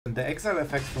And the exile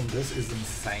effect from this is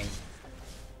insane.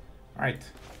 Alright,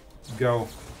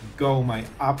 go my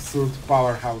absolute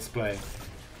powerhouse play.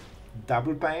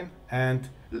 Double pain, and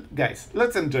guys,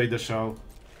 let's enjoy the show.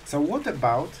 So what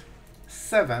about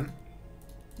 7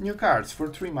 new cards for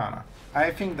 3 mana?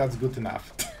 I think that's good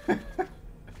enough.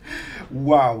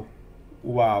 Wow,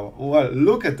 well,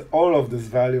 look at all of this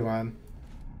value, man.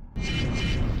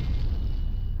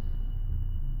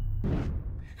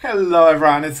 Hello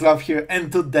everyone, it's Sloth here,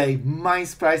 and today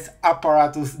Mindsplice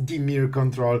Apparatus Dimir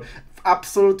Control.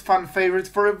 Absolute fan favorite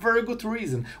for a very good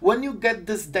reason. When you get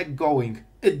this deck going,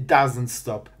 it doesn't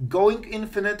stop. Going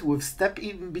infinite with step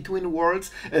in between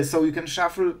worlds, so you can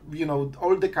shuffle, you know,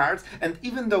 all the cards, and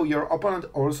even though your opponent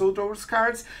also draws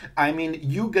cards, I mean,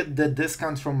 you get the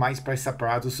discount from Mindsplice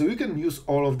Apparatus, so you can use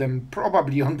all of them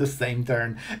probably on the same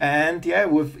turn. And yeah,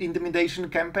 with Intimidation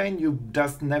Campaign, you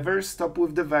just never stop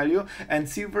with the value, and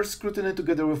Silver Scrutiny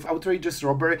together with Outrageous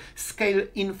Robbery scale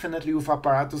infinitely with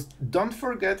Apparatus. Don't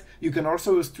forget, you can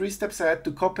also use 3 steps ahead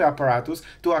to copy Apparatus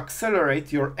to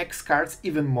accelerate your X cards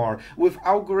even more. With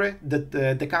Augury,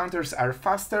 the counters are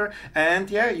faster,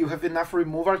 and yeah, you have enough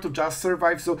removal to just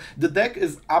survive. So the deck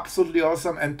is absolutely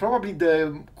awesome and probably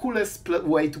the coolest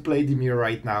way to play Dimir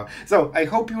right now. So I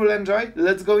hope you will enjoy.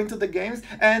 Let's go into the games,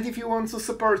 and if you want to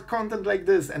support content like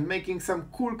this and making some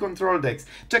cool control decks,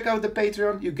 check out the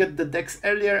Patreon. You get the decks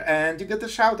earlier and you get a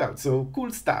shout out, so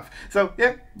cool stuff. So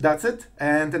yeah, that's it,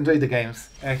 and enjoy the games.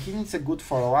 He needs a good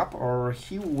follow-up or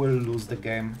he will lose the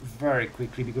game very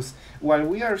quickly, because while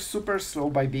we are super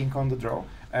slow by being on the draw,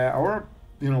 our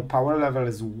power level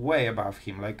is way above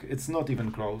him. Like, it's not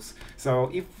even close.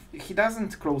 So if he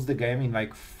doesn't close the game in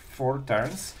like 4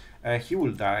 turns, he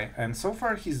will die, and so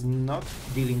far he's not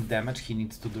dealing damage he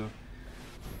needs to do.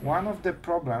 One of the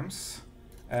problems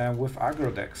with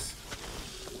aggro decks,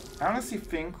 I honestly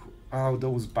think, oh,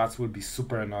 those bats will be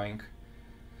super annoying.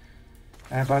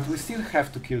 But we still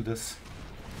have to kill this.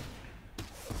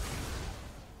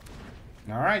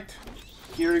 Alright,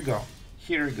 here we go,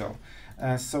 here we go.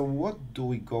 So what do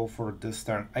we go for this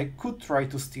turn? I could try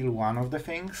to steal one of the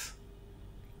things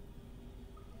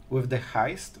with the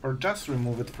heist, or just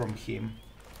remove it from him.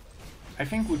 I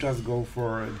think we just go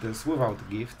for this without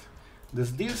gift. This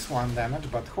deals 1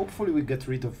 damage, but hopefully we get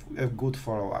rid of a good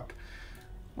follow-up.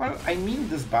 Well, I mean,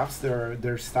 this buffs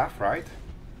their stuff, right?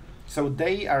 So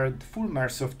they are at full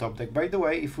mercy of top deck. By the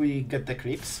way, if we get the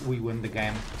Eclipse, we win the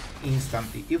game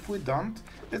instantly. If we don't,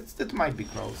 it might be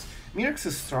close. Mirex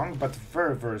is strong, but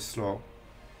very, very slow.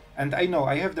 And I know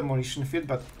I have Demolition Field,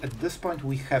 but at this point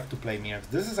we have to play Mirex.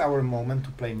 This is our moment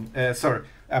to play,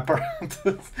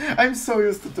 Apparatus. I'm so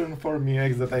used to turn 4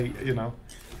 Mirex that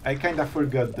I kind of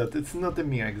forgot that it's not a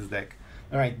Mirex deck.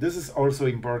 Alright, this is also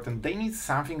important. They need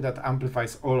something that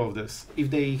amplifies all of this. If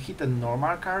they hit a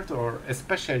normal card, or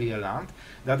especially a land,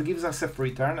 that gives us a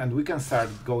free turn and we can start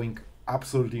going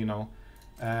absolutely,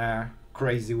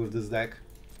 crazy with this deck.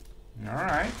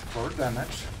 Alright, 4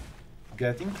 damage.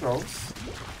 Getting close.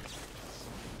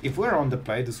 If we're on the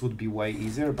play, this would be way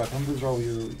easier, but on the draw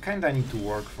you kinda need to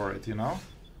work for it,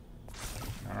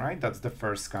 Alright, that's the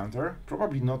first counter.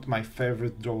 Probably not my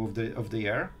favorite draw of the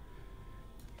year.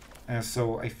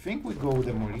 So I think we go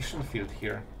Demolition Field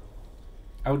here.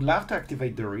 I would love to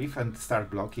activate the Reef and start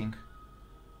blocking.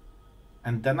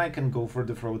 And then I can go for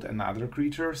the throat another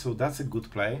creature, so that's a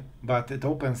good play. But it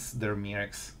opens their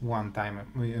Mirex one time,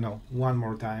 one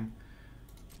more time.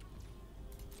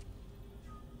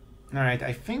 Alright,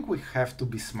 I think we have to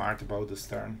be smart about this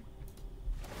turn.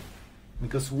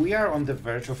 Because we are on the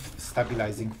verge of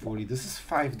stabilizing fully. This is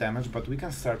 5 damage, but we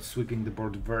can start sweeping the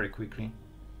board very quickly.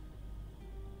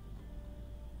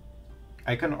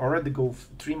 I can already go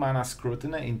 3 mana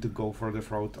Scrutiny into go for the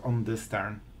throat on this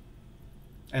turn.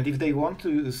 And if they want to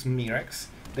use Mirex,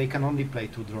 they can only play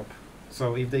 2-drop.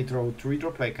 So if they throw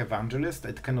 3-drop like Evangelist,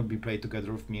 it cannot be played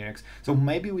together with Mirex. So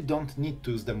maybe we don't need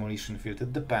to use Demolition Field,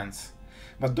 it depends.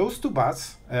 But those 2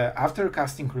 bats, after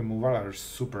casting removal, are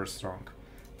super strong.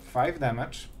 5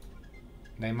 damage.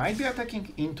 They might be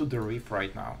attacking into the Reef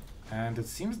right now, and it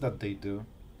seems that they do.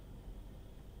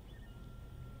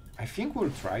 I think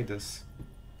we'll try this.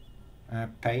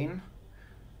 Pain.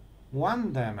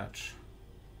 1 damage.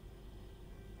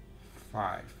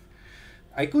 5.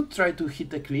 I could try to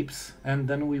hit Eclipse and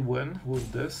then we win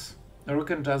with this. Or we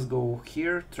can just go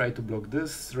here, try to block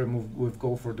this, remove with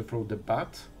go for the throw the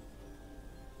bat.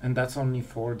 And that's only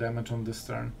 4 damage on this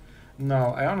turn.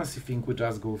 No, I honestly think we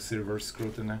just go Silver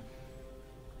Scrutiny.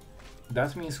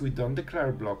 That means we don't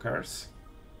declare blockers.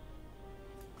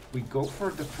 We go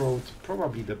for the throat,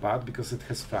 probably the bat, because it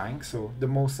has flying, so the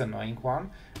most annoying one.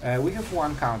 We have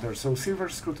 1 counter, so Silver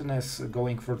Scrutiny is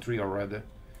going for 3 already.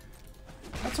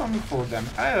 That's only for them.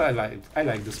 I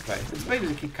like this play. It's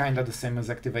basically kinda the same as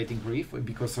activating Reef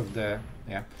because of the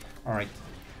yeah. Alright.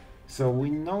 So we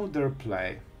know their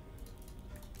play.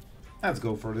 Let's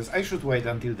go for this. I should wait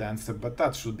until the end step, but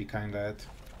that should be kinda it.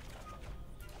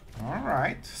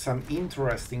 Alright, some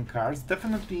interesting cards.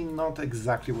 Definitely not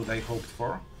exactly what I hoped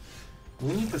for.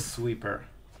 We need a sweeper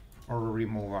or a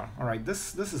remover. Alright,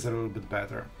 this is a little bit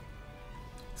better.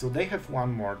 So they have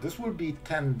one more. This will be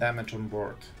 10 damage on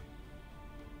board.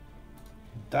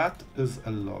 That is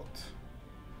a lot.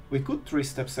 We could 3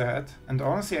 steps ahead, and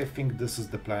honestly I think this is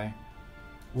the play.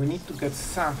 We need to get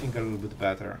something a little bit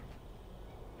better.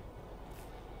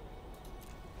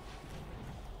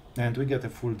 And we get a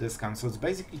full discount, so it's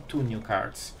basically 2 new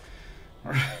cards.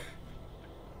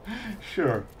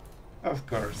 Sure, of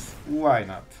course, why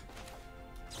not?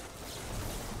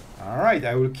 Alright,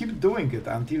 I will keep doing it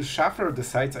until Shuffler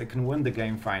decides I can win the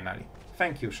game finally.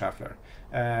 Thank you, Shuffler.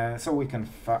 So we can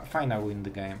finally win the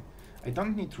game. I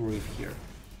don't need to Reef here.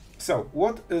 So,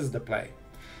 what is the play?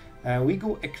 We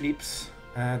go Eclipse.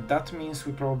 That means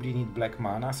we probably need black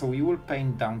mana, so we will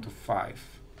paint down to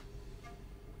 5.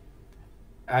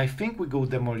 I think we go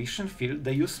Demolition Field.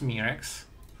 They use Mirex,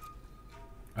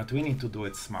 but we need to do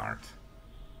it smart.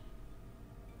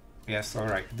 Yes,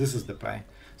 alright, this is the play.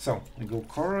 So, we go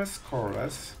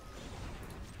Colorless.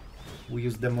 We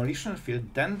use Demolition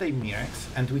Field, then they Mirex,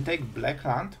 and we take black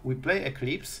land, we play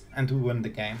Eclipse, and we win the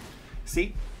game.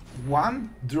 See?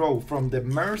 One draw from the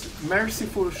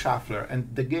merciful Shuffler,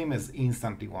 and the game is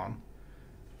instantly won.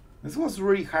 This was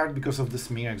really hard because of this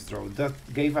Mirex draw. That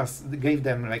gave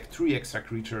them like 3 extra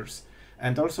creatures,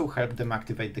 and also helped them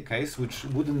activate the case, which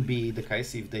wouldn't be the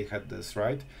case if they had this,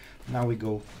 right? Now we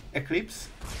go Eclipse,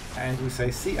 and we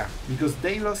say see ya, because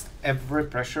they lost every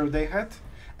pressure they had.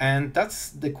 And that's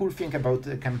the cool thing about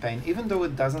the campaign. Even though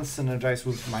it doesn't synergize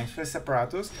with Mindsplice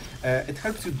Apparatus, it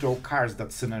helps you draw cards that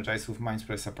synergize with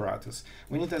Mindsplice Apparatus.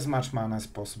 We need as much mana as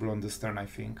possible on this turn, I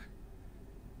think.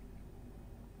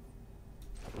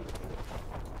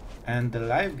 And the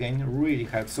life gain really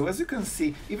helps. So as you can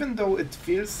see, even though it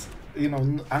feels, you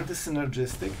know,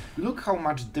 anti-synergistic, look how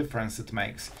much difference it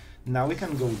makes. Now we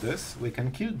can go this, we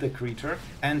can kill the creature,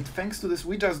 and thanks to this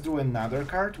we just drew another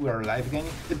card, we are life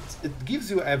gaining. It gives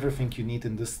you everything you need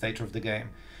in this stage of the game.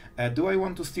 Do I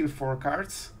want to steal 4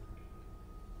 cards?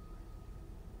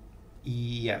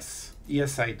 Yes,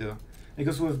 yes I do.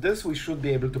 Because with this we should be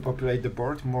able to populate the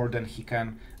board more than he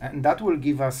can, and that will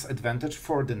give us advantage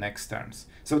for the next turns.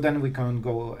 So then we can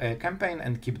go campaign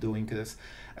and keep doing this.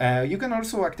 You can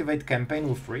also activate campaign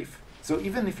with Reef. So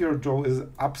even if your draw is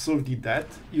absolutely dead,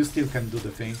 you still can do the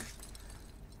thing.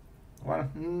 Well,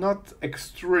 not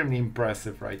extremely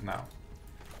impressive right now.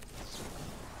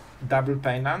 Double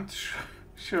payment?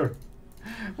 Sure.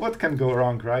 What can go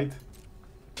wrong, right?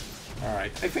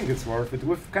 Alright, I think it's worth it.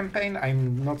 With campaign,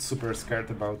 I'm not super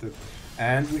scared about it.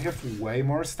 And we have way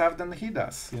more stuff than he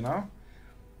does, you know?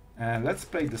 Let's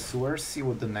play the Sewers, see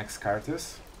what the next card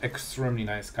is. Extremely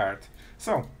nice card.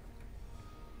 So,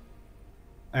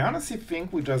 I honestly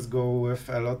think we just go with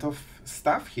a lot of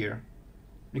stuff here,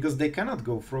 because they cannot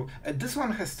go through. This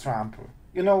one has trample.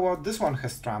 You know what? This one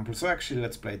has trample, so actually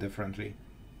let's play differently.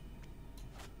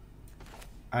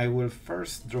 I will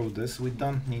first draw this. We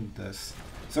don't need this.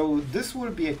 So this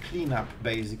will be a cleanup,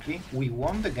 basically. We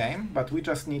won the game, but we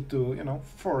just need to, you know,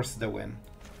 force the win.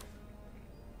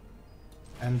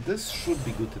 And this should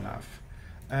be good enough.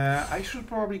 I should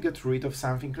probably get rid of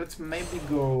something. Let's maybe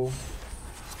go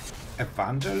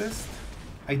Evangelist?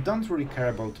 I don't really care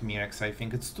about Mirex, I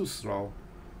think it's too slow.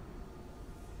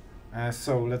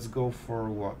 So let's go for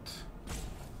what?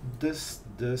 This.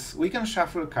 We can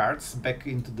shuffle cards back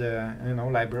into the, you know,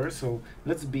 library, so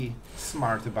let's be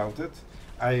smart about it.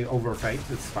 I overpaid,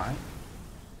 it's fine.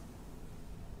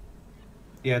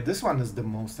 Yeah, this one is the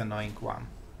most annoying one.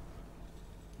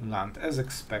 Land, as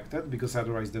expected, because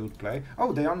otherwise they would play.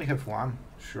 Oh, they only have one,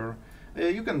 sure.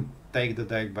 You can take the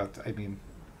deck, but I mean,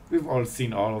 we've all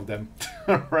seen all of them.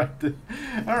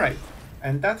 Alright,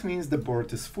 and that means the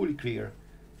board is fully clear.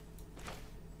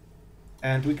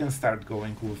 And we can start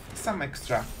going with some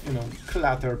extra, you know,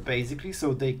 clutter basically,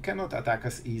 so they cannot attack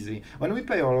us easily. When we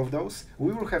play all of those,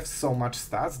 we will have so much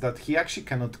stats that he actually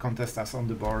cannot contest us on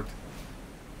the board.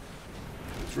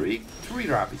 Three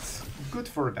rabbits. Good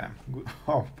for them. Good.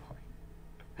 Oh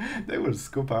boy. They will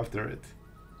scoop after it.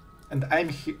 And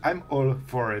I'm all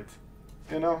for it.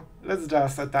 You know, let's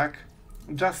just attack,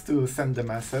 just to send the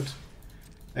message.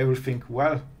 They will think,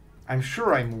 well, I'm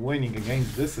sure I'm winning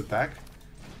against this attack.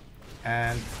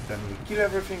 And then we kill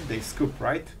everything, they scoop,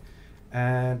 right?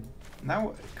 And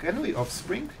now, can we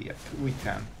offspring? Yeah, we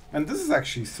can. And this is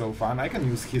actually so fun. I can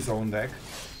use his own deck.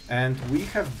 And we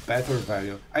have better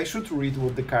value. I should read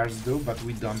what the cards do, but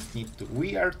we don't need to.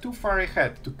 We are too far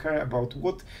ahead to care about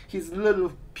what his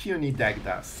little puny deck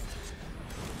does.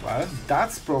 Well,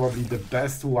 that's probably the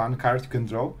best one card you can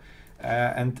draw.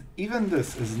 And even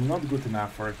this is not good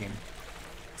enough for him.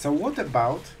 So what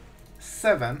about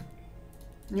 7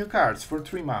 new cards for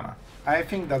 3 mana? I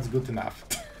think that's good enough.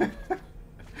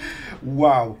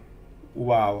 Wow.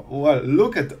 Wow. Well,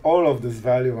 look at all of this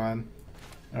value, man.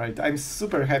 Alright, I'm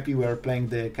super happy we're playing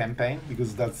the campaign,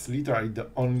 because that's literally the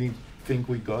only thing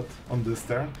we got on this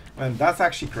turn. And that's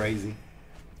actually crazy.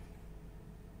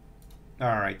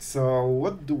 Alright, so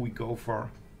what do we go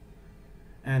for?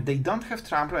 And they don't have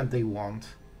trample and they won't.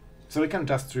 So we can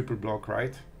just triple block,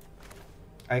 right?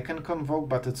 I can convoke,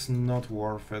 but it's not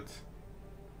worth it.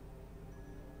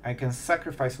 I can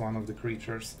sacrifice one of the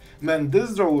creatures. Man,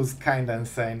 this draw was kinda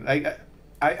insane. Like,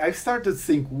 I started to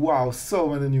think, wow, so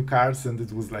many new cards, and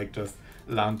it was like just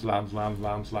land, land, land,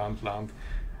 land, land, land.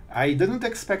 I didn't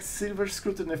expect Silver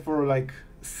Scrutiny for like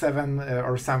 7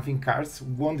 or something cards.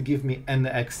 Won't give me any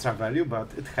extra value,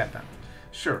 but it happened.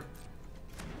 Sure.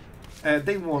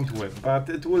 They won't win, but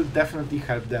it will definitely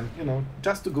help them, you know,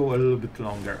 just to go a little bit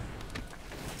longer.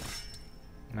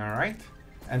 Alright.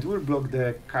 And we'll block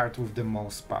the card with the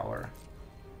most power.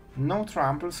 No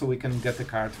trample, so we can get a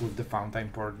card with the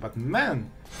Fountainport. But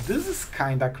man, this is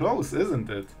kinda close, isn't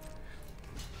it?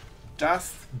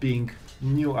 Just being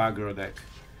new aggro deck.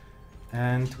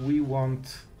 And we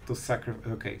want to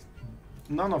sacrifice... Okay,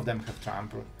 none of them have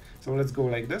trample. So let's go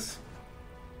like this.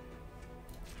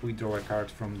 We draw a card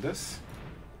from this.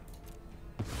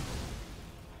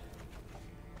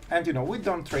 And you know, we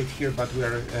don't trade here, but we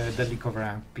are deadly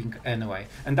covering anyway.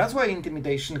 And that's why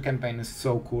Intimidation Campaign is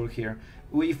so cool here.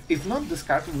 If not, this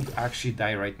card would actually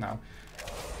die right now.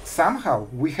 Somehow,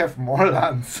 we have more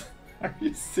lands. Are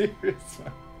you serious,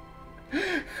 man?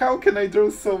 How can I draw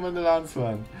so many lands,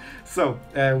 man? So,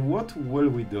 what will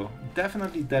we do?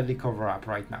 Definitely deadly cover up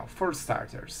right now, for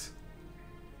starters.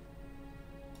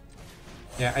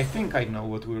 Yeah, I think I know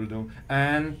what we'll do.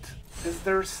 And is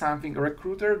there something...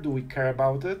 Recruiter, do we care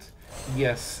about it?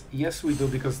 Yes. Yes, we do,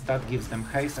 because that gives them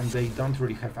haste and they don't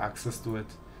really have access to it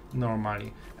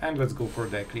normally. And let's go for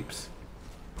the Eclipse.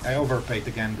 I overpaid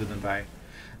again, didn't I?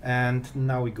 And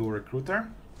now we go Recruiter.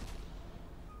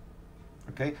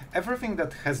 Okay, everything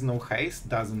that has no haste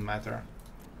doesn't matter.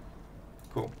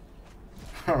 Cool.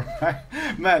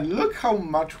 Alright. Man, look how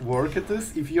much work it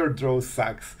is if your draw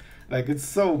sucks. Like, it's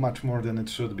so much more than it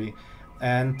should be.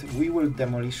 And we will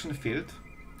Demolition Field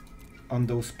on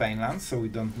those pain lands, so we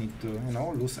don't need to, you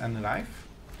know, lose any life.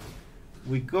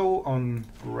 We go on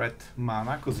red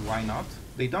mana, because why not?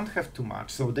 They don't have too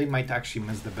much, so they might actually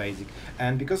miss the basic.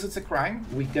 And because it's a crime,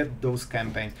 we get those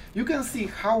campaigns. You can see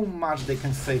how much they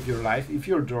can save your life if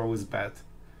your draw is bad.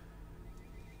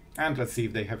 And let's see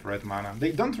if they have red mana.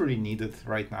 They don't really need it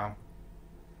right now.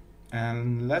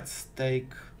 And let's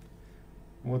take...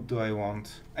 What do I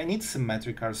want? I need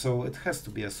symmetrical, so it has to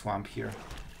be a swamp here.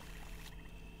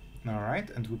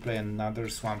 Alright, and we play another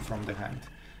swamp from the hand.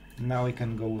 Now we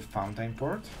can go with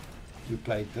Fountainport. We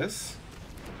play this.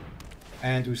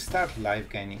 And we start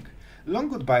life gaining. Long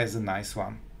Goodbye is a nice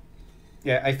one.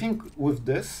 Yeah, I think with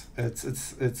this,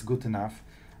 it's good enough.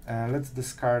 Let's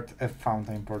discard a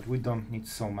Fountainport. We don't need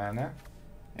so many.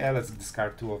 Yeah, let's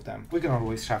discard 2 of them. We can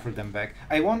always shuffle them back.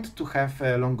 I want to have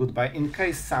a Long Goodbye in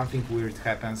case something weird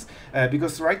happens.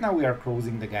 Because right now we are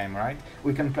closing the game, right?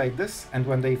 We can play this, and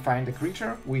when they find a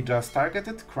creature, we just target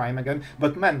it, crime again.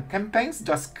 But man, campaigns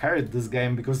just carried this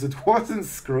game because it wasn't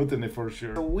Scrutiny for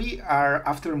sure. So we are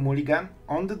after Mulligan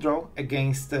on the draw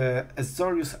against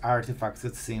Azorius artifacts,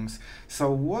 it seems.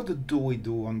 So what do we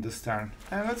do on this turn?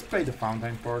 Let's play the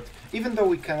Fountainport. Even though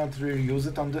we cannot really use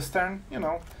it on this turn, you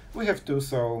know, we have 2,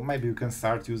 so maybe we can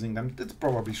start using them. It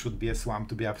probably should be a swamp,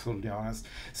 to be absolutely honest.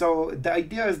 So the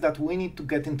idea is that we need to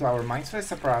get into our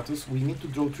Mindsplice Apparatus, we need to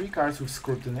draw 3 cards with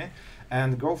Scrutiny,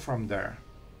 and go from there.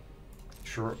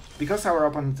 Sure. Because our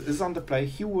opponent is on the play,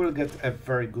 he will get a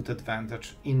very good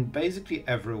advantage in basically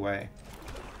every way.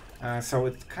 So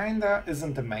it kinda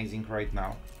isn't amazing right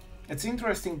now. It's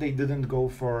interesting they didn't go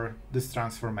for this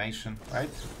transformation, right?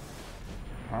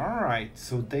 Alright,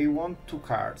 so they want 2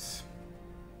 cards.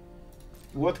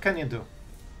 What can you do?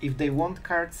 If they want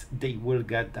cards, they will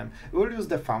get them. We'll use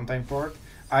the Fountainport.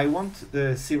 I want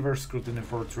the Silver Scrutiny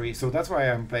for 3, so that's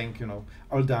why I'm playing, you know,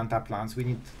 all the untapped lands. We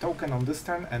need token on this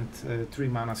turn and 3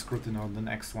 mana Scrutiny on the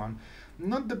next one.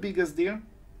 Not the biggest deal,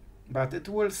 but it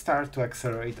will start to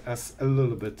accelerate us a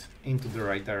little bit into the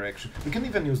right direction. We can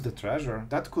even use the treasure.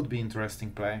 That could be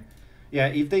interesting play. Yeah,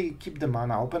 if they keep the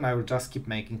mana open, I will just keep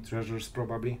making treasures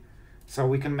probably. So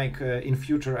we can make in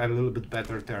future a little bit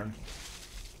better turn.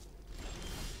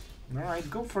 Alright,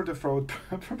 go for the throat.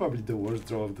 Probably the worst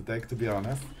draw of the deck, to be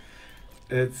honest.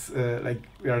 It's like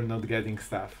we are not getting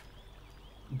stuff.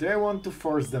 Do I want to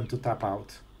force them to tap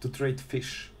out? To trade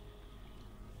fish?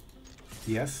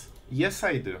 Yes? Yes,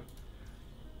 I do.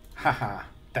 Haha,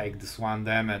 take this 1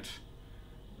 damage.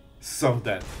 So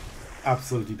dead.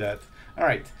 Absolutely dead.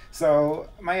 Alright, so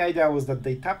my idea was that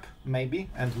they tap, maybe,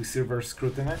 and we Silver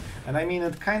Scrutiny. And I mean,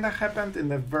 it kinda happened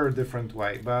in a very different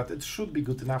way, but it should be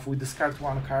good enough. We discard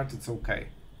 1 card, it's okay.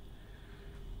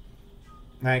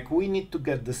 Like, we need to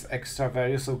get this extra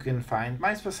value so we can find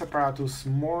Mindsplice Apparatus,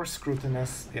 more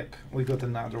Scrutinies. Yep, we got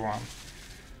another one.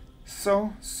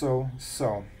 So.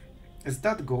 Is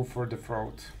that go for the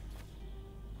throat?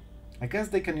 I guess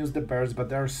they can use the birds, but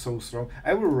they're so slow.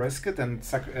 I will risk it and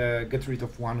get rid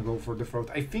of 1 go for the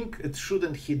throat. I think it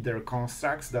shouldn't hit their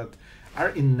constructs that are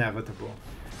inevitable.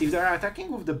 If they're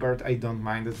attacking with the bird, I don't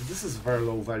mind it. This is very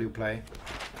low value play.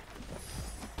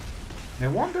 I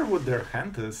wonder what their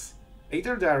hand is.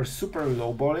 Either they are super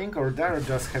low balling or they are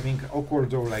just having awkward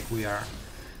draw like we are.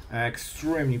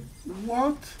 Extremely...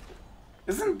 What?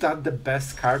 Isn't that the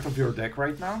best card of your deck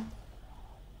right now?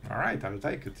 Alright, I'll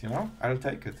take it, you know? I'll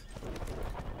take it.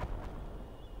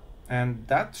 And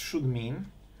that should mean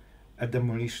a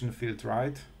Demolition Field,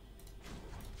 right?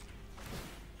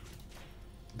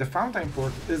 The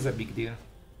Fountainport is a big deal.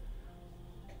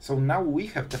 So now we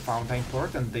have the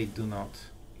Fountainport and they do not.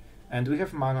 And we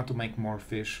have mana to make more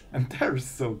fish. And they're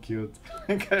so cute.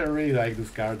 I really like this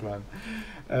card one.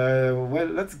 Well,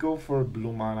 let's go for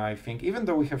blue mana, I think. Even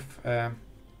though we have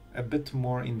a bit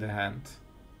more in the hand.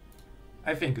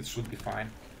 I think it should be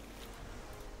fine.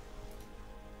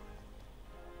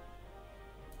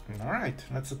 Alright,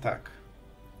 let's attack.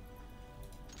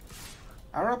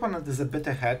 Our opponent is a bit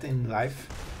ahead in life,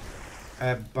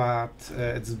 but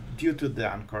it's due to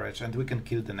the Anchorage and we can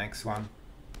kill the next one.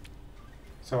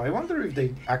 So I wonder if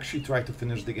they actually try to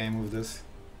finish the game with this.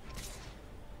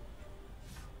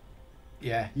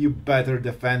 Yeah, you better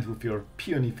defend with your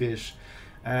puny fish.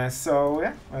 So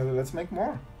yeah, let's make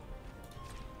more.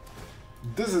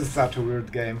 This is such a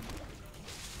weird game.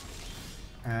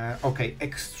 Okay,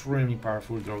 extremely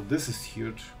powerful draw. This is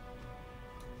huge.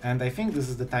 And I think this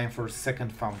is the time for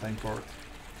second Fountainport.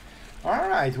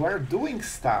 Alright, we're doing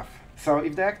stuff. So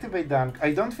if they activate the...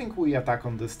 I don't think we attack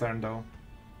on this turn though.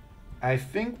 I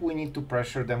think we need to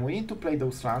pressure them. We need to play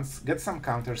those lands, get some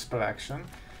counter spell action.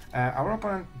 Our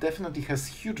opponent definitely has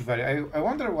huge value. I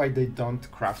wonder why they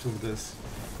don't craft with this.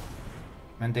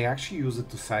 And they actually use it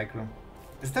to cycle.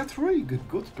 Is that really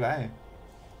good play?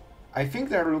 I think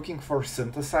they're looking for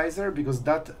Synthesizer because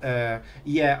that...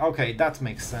 yeah, okay, that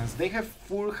makes sense. They have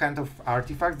full hand of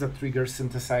artifacts that trigger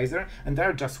Synthesizer and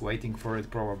they're just waiting for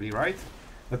it probably, right?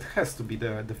 That has to be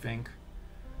the thing.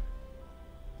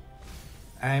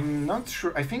 I'm not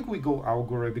sure. I think we go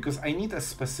Augury because I need a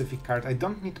specific card. I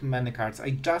don't need many cards.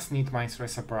 I just need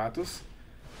Mindsplice Apparatus.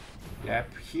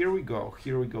 Yep, here we go.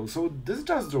 Here we go. So this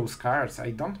just draws cards. I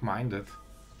don't mind it.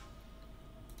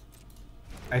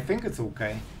 I think it's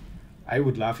okay. I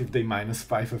would laugh if they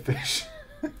 -5 a fish.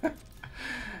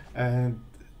 And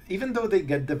even though they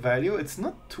get the value, it's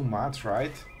not too much,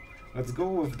 right? Let's go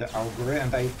with the Augury,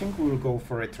 and I think we'll go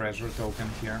for a treasure token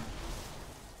here.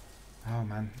 Oh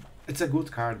man, it's a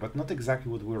good card, but not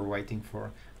exactly what we're waiting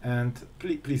for. And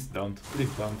please don't,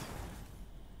 please don't.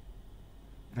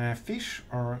 Fish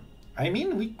or... I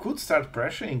mean, we could start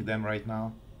pressuring them right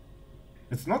now.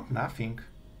 It's not nothing.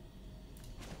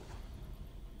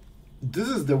 This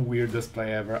is the weirdest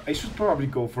play ever. I should probably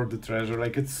go for the treasure,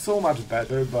 like it's so much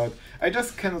better, but I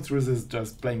just cannot resist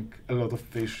just playing a lot of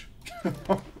fish.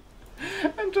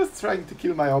 I'm just trying to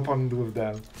kill my opponent with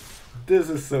them. This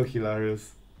is so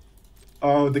hilarious.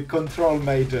 Oh, the control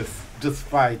mages just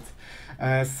fight.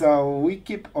 So we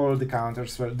keep all the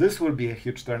counters. Well, this will be a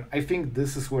huge turn. I think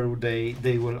this is where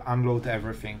they will unload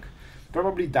everything.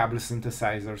 Probably double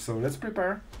Synthesizer, so let's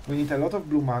prepare. We need a lot of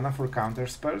blue mana for counter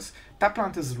spells.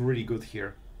 Tapland is really good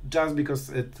here, just because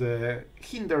it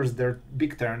hinders their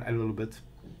big turn a little bit.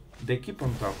 They keep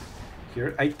on top.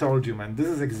 Here, I told you, man, this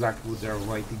is exactly what they're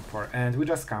waiting for, and we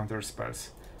just counter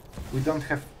spells. We don't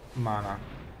have mana,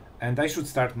 and I should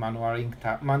start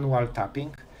manual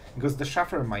tapping, because the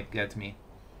shuffler might get me.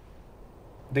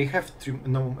 They have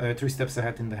three steps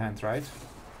ahead in the hand, right?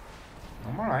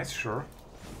 Alright, sure.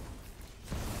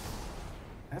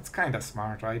 That's kinda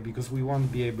smart, right? Because we won't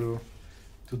be able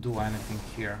to do anything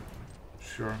here.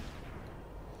 Sure.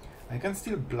 I can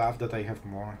still bluff that I have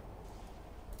more.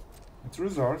 It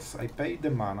resolves, I pay the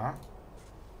mana.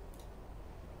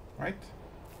 right?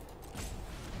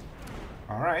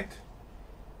 Alright.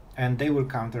 And they will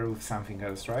counter with something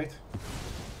else, right?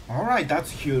 Alright,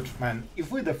 that's huge, man.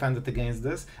 If we defended against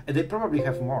this, they probably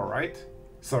have more, right?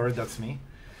 Sorry, that's me.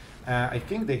 I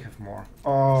think they have more.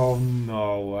 Oh,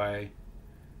 no way.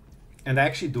 And I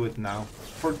actually do it now.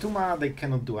 For 2 mana they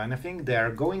cannot do anything. They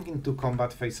are going into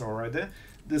combat phase already.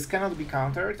 This cannot be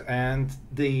countered, and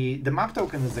the map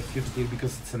token is a huge deal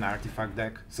because it's an artifact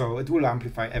deck, so it will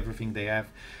amplify everything they have.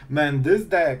 Man, this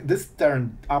deck, this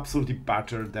turn absolutely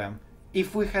butchered them.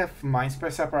 If we have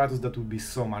Mindsplice Apparatus, that would be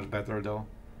so much better though.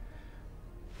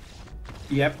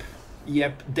 Yep,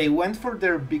 they went for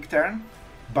their big turn,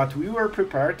 but we were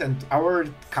prepared and our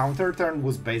counter turn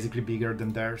was basically bigger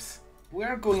than theirs. We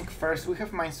are going first, we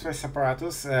have Mindsplice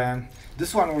Apparatus,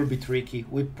 this one will be tricky.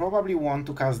 We probably want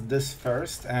to cast this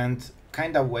first and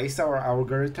kinda waste our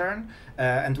Augury turn,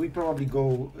 and we probably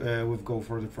go with Go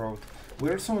for the Throat. We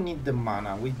also need the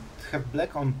mana, we have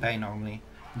black on pain only,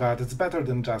 but it's better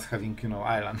than just having, you know,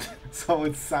 island, so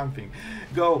it's something.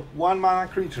 Go, 1 mana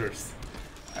creatures,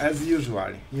 as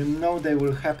usual, you know they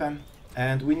will happen,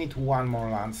 and we need 1 more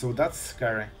land, so that's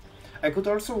scary. I could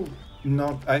also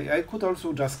I could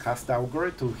also just cast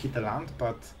Augury to hit a land,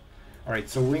 but alright,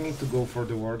 so we need to go for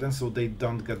the Warden so they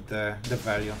don't get the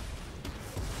value.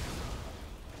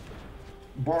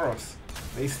 Boros,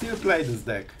 they still play this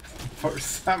deck for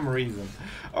some reason.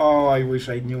 Oh, I wish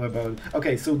I knew about it.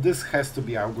 Okay, so this has to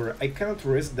be Augury. I cannot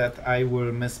risk that I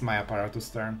will miss my Apparatus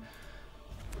turn.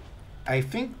 I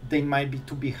think they might be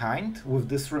too behind with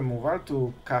this removal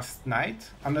to cast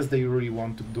Knight, unless they really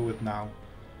want to do it now.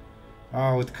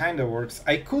 Oh, it kinda works.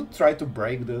 I could try to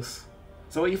break this.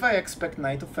 So if I expect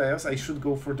Knight of Chaos, I should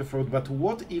go for the Throat, but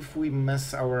what if we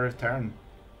miss our turn?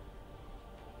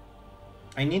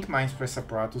 I need Mindsplice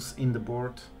Apparatus in the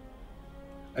board.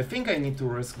 I think I need to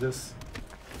risk this.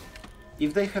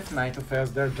 If they have Knight of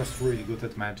Chaos, they're just really good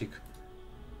at Magic.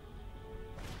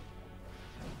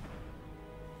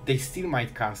 They still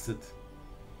might cast it.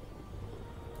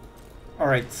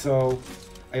 Alright, so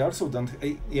I also don't...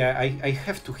 I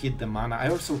have to hit the mana. I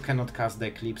also cannot cast the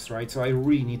Eclipse, right? So I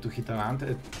really need to hit a land.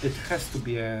 It has to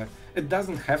be a... It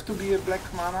doesn't have to be a black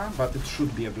mana, but it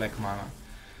should be a black mana.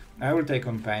 I will take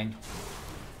on pain.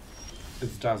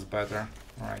 It's just better.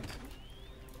 Alright.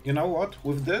 You know what?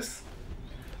 With this,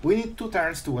 we need 2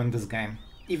 turns to win this game.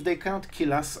 If they cannot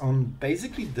kill us on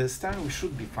basically this turn, we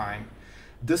should be fine.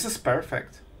 This is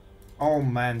perfect. Oh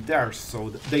man, they are so...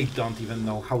 They don't even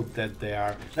know how dead they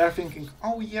are. They are thinking,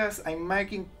 oh yes, I'm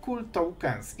making cool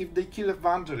tokens. If they kill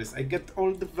Evangelist, I get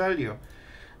all the value.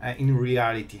 In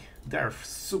reality, they are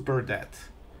super dead.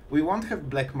 We won't have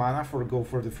black mana for Go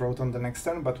for the Throat on the next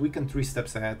turn, but we can 3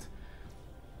 steps ahead.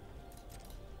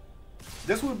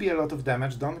 This will be a lot of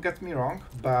damage, don't get me wrong,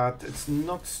 but it's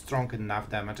not strong enough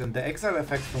damage, and the exile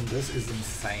effect from this is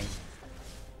insane.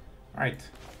 Alright,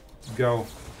 go.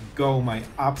 Go, my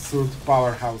absolute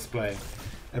powerhouse play.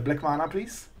 A black mana,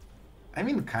 please? I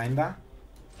mean, kinda.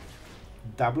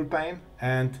 Double pain,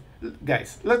 and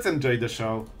guys, let's enjoy the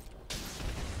show.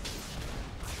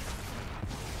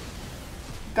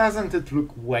 Doesn't it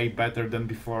look way better than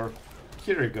before?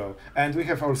 Here you go. And we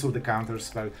have also the counter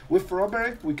spell. With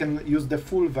Robbery, we can use the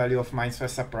full value of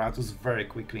Mindsplice Apparatus very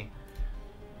quickly.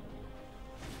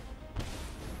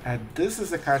 And this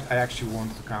is a card I actually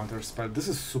want to counter spell. This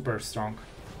is super strong.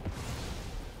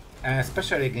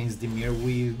 Especially against Dimir,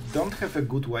 we don't have a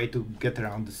good way to get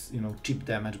around this, you know, cheap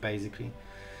damage basically.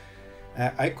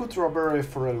 I could Robbery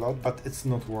for a lot, but it's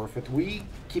not worth it. We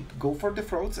keep Go for the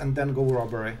Throats and then go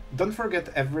Robbery. Don't forget,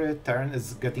 every turn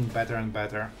is getting better and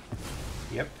better.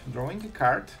 Yep, drawing a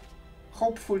card.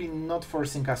 Hopefully not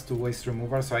forcing us to waste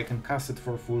removal, so I can cast it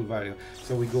for full value.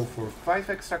 So we go for 5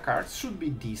 extra cards, should be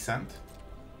decent.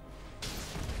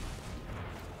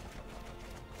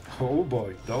 Oh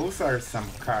boy, those are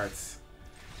some cards.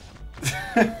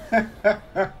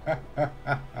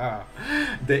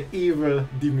 The evil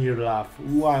Dimir laugh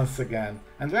once again.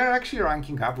 And we're actually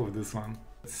ranking up with this one.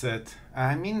 That's it.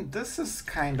 I mean, this is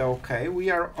kinda okay. We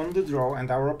are on the draw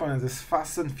and our opponent is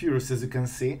fast and furious, as you can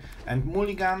see. And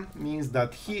Mulligan means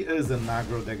that he is an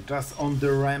aggro deck just on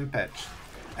the rampage.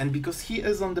 And because he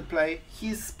is on the play,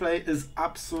 his play is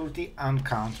absolutely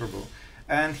uncounterable.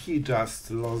 And he just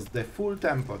lost the full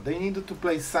tempo. They needed to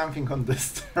play something on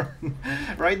this turn.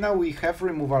 Right now we have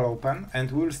removal open and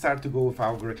we'll start to go with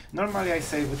Augury. Normally I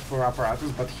save it for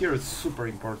Apparatus, but here it's super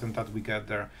important that we get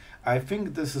there. I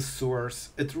think this is Sewers.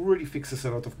 It really fixes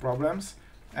a lot of problems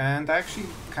and I actually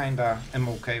kinda am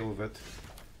okay with it.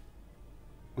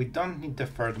 We don't need the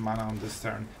third mana on this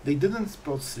turn. They didn't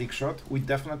spot Slickshot. We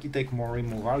definitely take more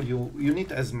removal. You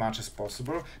need as much as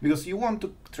possible because you want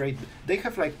to trade. They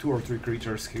have like 2 or 3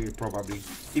 creatures here probably.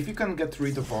 If you can get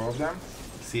rid of all of them,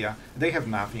 see ya. They have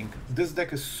nothing. This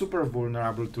deck is super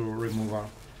vulnerable to removal.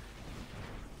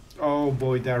 Oh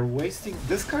boy, they're wasting.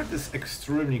 This card is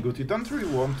extremely good. You don't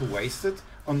really want to waste it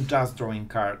on just drawing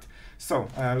card. So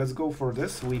let's go for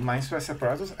this. We Mindsplice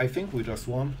Apparatus. I think we just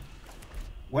won.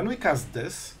 When we cast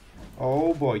this,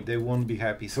 oh boy, they won't be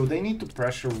happy. So they need to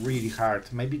pressure really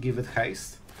hard. Maybe give it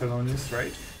haste. Felonious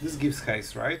Rage. This gives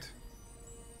haste, right?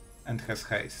 And has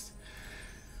haste.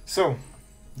 So,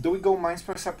 do we go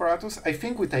Mindsplice Apparatus? I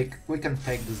think we can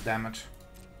take this damage.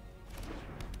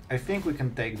 I think we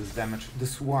can take this damage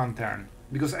this one turn.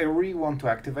 Because I really want to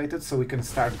activate it so we can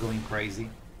start going crazy.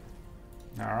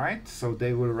 Alright, so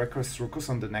they will request Rukus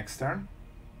on the next turn.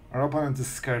 Our opponent is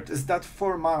scared. Is that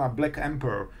 4 mana Black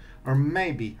Emperor? Or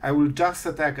maybe I will just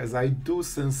attack as I do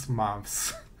since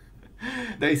months.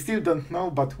 They still don't know,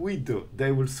 but we do.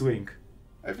 They will swing.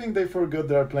 I think they forgot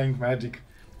they are playing Magic.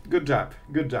 Good job,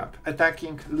 good job.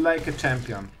 Attacking like a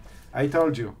champion. I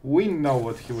told you, we know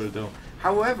what he will do.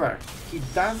 However, he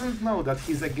doesn't know that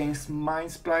he's against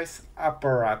Mindsplice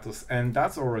Apparatus, and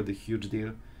that's already a huge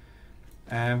deal.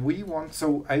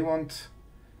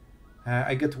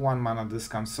 I get 1 mana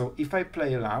discount, so if I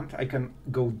play a land, I can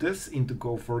go this into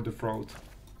go for the throat.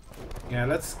 Yeah,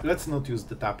 let's not use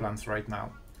the tap lands right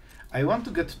now. I want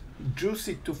to get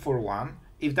juicy 2 for 1.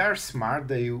 If they're smart,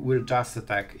 they will just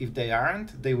attack. If they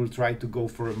aren't, they will try to go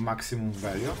for a maximum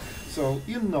value. So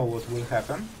you know what will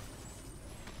happen.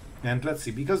 And let's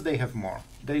see, because they have more.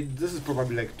 This is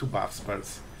probably like 2 buff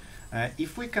spells.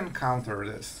 If we can counter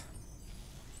this,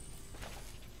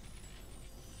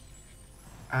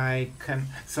 I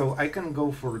can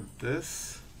go for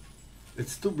this.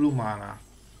 It's 2 blue mana.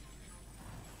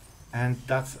 And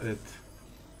that's it.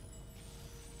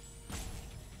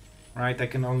 Right, I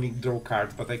can only draw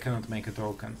cards, but I cannot make a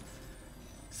token.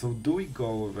 So do we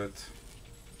go with it?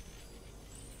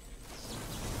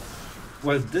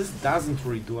 Well, this doesn't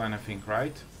really do anything,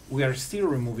 right? We are still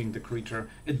removing the creature.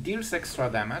 It deals extra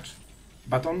damage,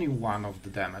 but only 1 of the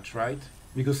damage, right?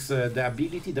 Because the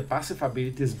ability, the passive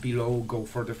ability is below go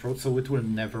for the throat, so it will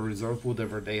never resolve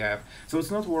whatever they have. So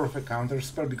it's not worth a counter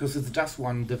spell because it's just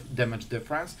 1 damage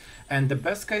difference. And the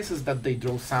best case is that they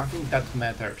draw something that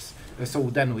matters. So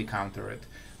then we counter it.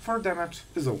 4 damage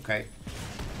is okay.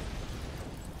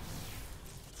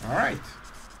 Alright.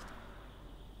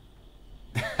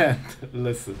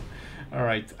 Listen.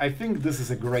 Alright, I think this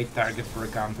is a great target for a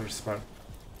counter spell.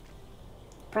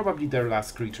 Probably their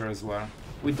last creature as well.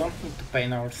 We don't need to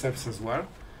pain ourselves as well.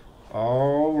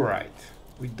 Alright.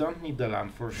 We don't need the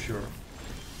land for sure.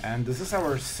 And this is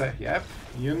our yep.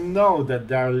 You know that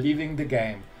they are leaving the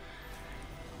game.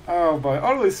 Oh boy,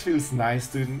 always feels nice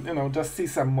to, you know, just see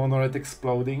some monolith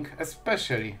exploding.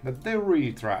 Especially that they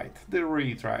really tried. They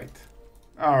really tried.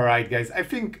 Alright guys, I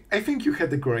think you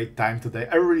had a great time today.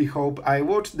 I really hope. I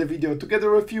watched the video together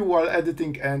with you while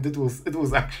editing and it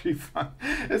was actually fun.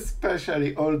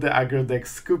 Especially all the aggro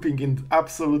decks scooping in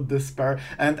absolute despair.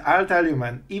 And I'll tell you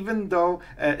man, even though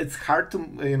it's hard to,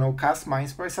 you know, cast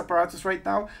Mindsplice Apparatus right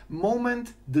now,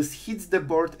 moment this hits the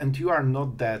board and you are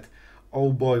not dead.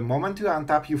 Oh boy, moment you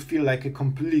untap, you feel like a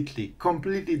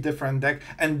completely different deck,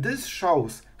 and this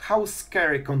shows how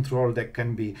scary control deck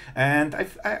can be. And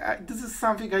this is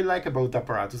something I like about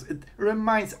Apparatus. It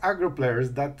reminds aggro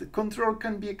players that control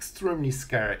can be extremely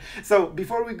scary. So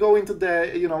before we go into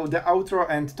the, you know, the outro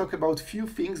and talk about few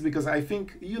things, because I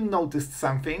think you noticed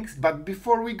some things, but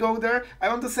before we go there, I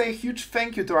want to say a huge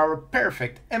thank you to our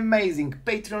perfect, amazing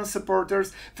Patreon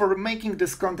supporters for making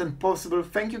this content possible.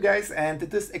 Thank you guys, and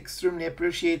it is extremely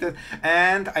appreciated,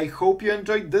 and I hope you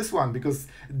enjoyed this one, because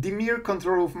Dimir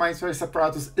Control of Mindsplice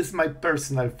Apparatus is my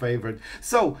personal favorite.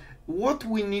 So what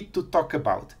we need to talk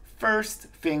about, first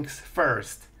things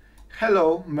first.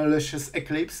 Hello, Malicious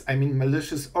Eclipse. I mean,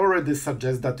 Malicious already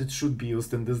suggests that it should be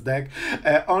used in this deck.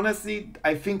 Honestly,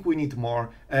 I think we need more.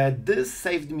 This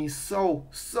saved me so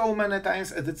many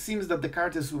times, and it seems that the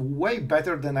card is way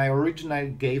better than I originally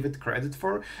gave it credit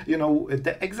for. You know,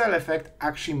 the exile effect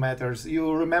actually matters.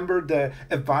 You remember the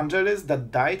Evangelist that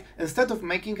died? Instead of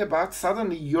making a bat,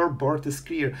 suddenly your board is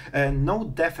clear. No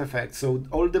death effect, so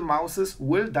all the mouses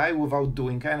will die without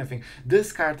doing anything.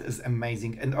 This card is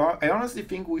amazing, and I honestly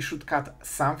think we should cut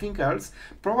something else,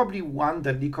 probably 1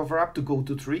 deadly cover-up to go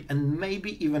to 3, and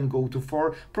maybe even go to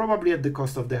 4, probably at the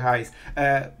cost of the highs.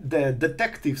 The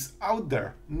detectives out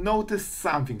there noticed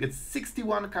something. It's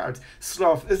 61 cards.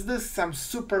 Sloth, is this some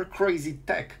super crazy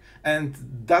tech?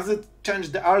 And does it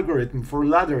change the algorithm for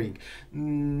laddering?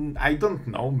 I don't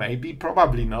know, maybe,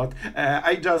 probably not.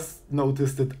 I just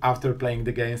noticed it after playing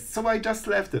the games, so I just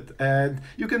left it. And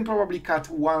you can probably cut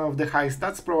one of the heists.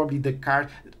 That's probably the card,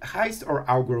 heist or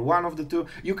augur, one of the two.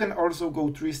 You can also go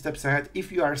 3 steps ahead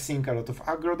if you are seeing a lot of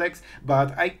aggro decks,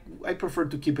 but I prefer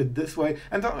to keep it this way.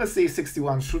 And honestly,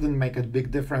 61 shouldn't make a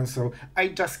big difference, so I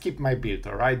just keep my build,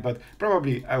 alright? But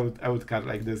probably I would cut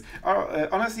like this.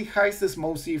 Honestly, heist is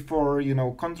mostly for, you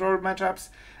know, control matchups,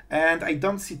 and I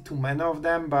don't see too many of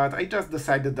them, but I just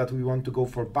decided that we want to go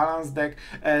for balanced deck.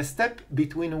 Step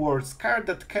Between Worlds card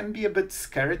that can be a bit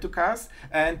scary to cast,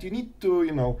 and you need to,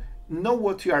 you know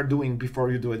what you are doing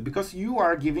before you do it, because you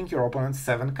are giving your opponent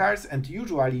 7 cards and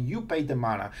usually you pay the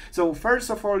mana. So first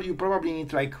of all, you probably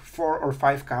need like 4 or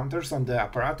 5 counters on the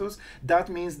apparatus. That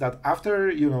means that after,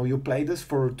 you know, you play this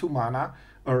for 2 mana,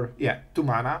 or yeah, 2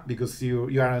 mana, because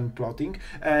you aren't plotting,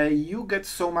 you get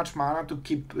so much mana to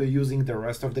keep using the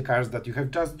rest of the cards that you have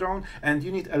just drawn, and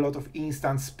you need a lot of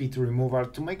instant speed removal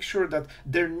to make sure that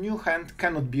their new hand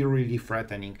cannot be really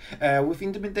threatening. With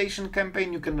Intimidation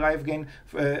Campaign, you can live gain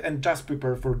and just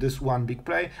prepare for this one big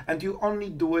play, and you only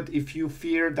do it if you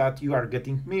fear that you are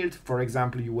getting milled. For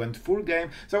example, you went full game,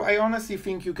 so I honestly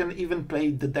think you can even play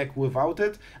the deck without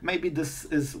it. Maybe this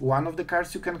is one of the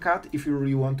cards you can cut if you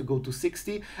really want to go to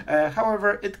 60.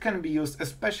 However, it can be used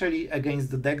especially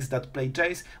against the decks that play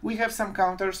Jace. We have some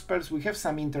counter spells, we have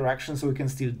some interaction, so we can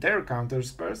steal their counter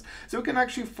spells, so we can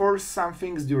actually force some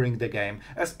things during the game,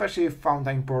 especially if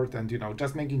Fountainport, and, you know,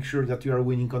 just making sure that you are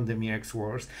winning on the MX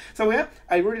Wars. So yeah,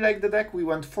 I really like the deck. We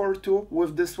went 4-2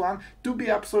 with this one. To be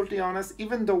absolutely honest,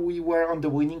 even though we were on the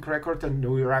winning record and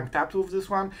we ranked up with this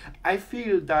one, I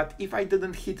feel that if I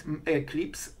didn't hit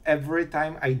Eclipse every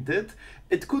time I did,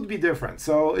 it could be different.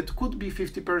 So it could be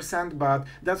 50%, but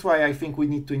that's why I think we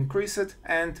need to increase it,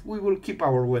 and we will keep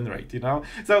our win rate, you know.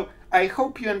 So I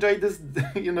hope you enjoyed this,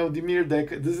 you know, Dimir deck.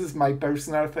 This is my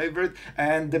personal favorite,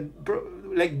 and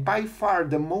like by far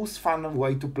the most fun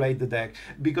way to play the deck,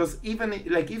 because even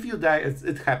like if you die,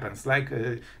 it happens. Like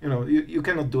you know, you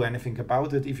cannot do anything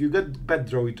about it. If you get bad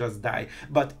draw, you just die.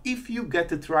 But if you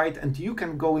get it right and you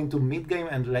can go into mid game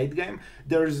and late game,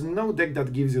 there is no deck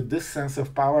that gives you this sense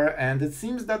of power, and it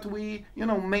seems that we, you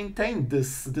know, maintained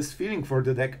this feeling for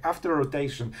the deck after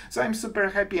rotation. So I'm super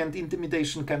happy, and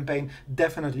Intimidation Campaign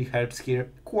definitely helps here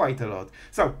quite a lot.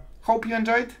 So hope you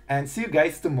enjoyed, and see you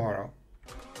guys tomorrow.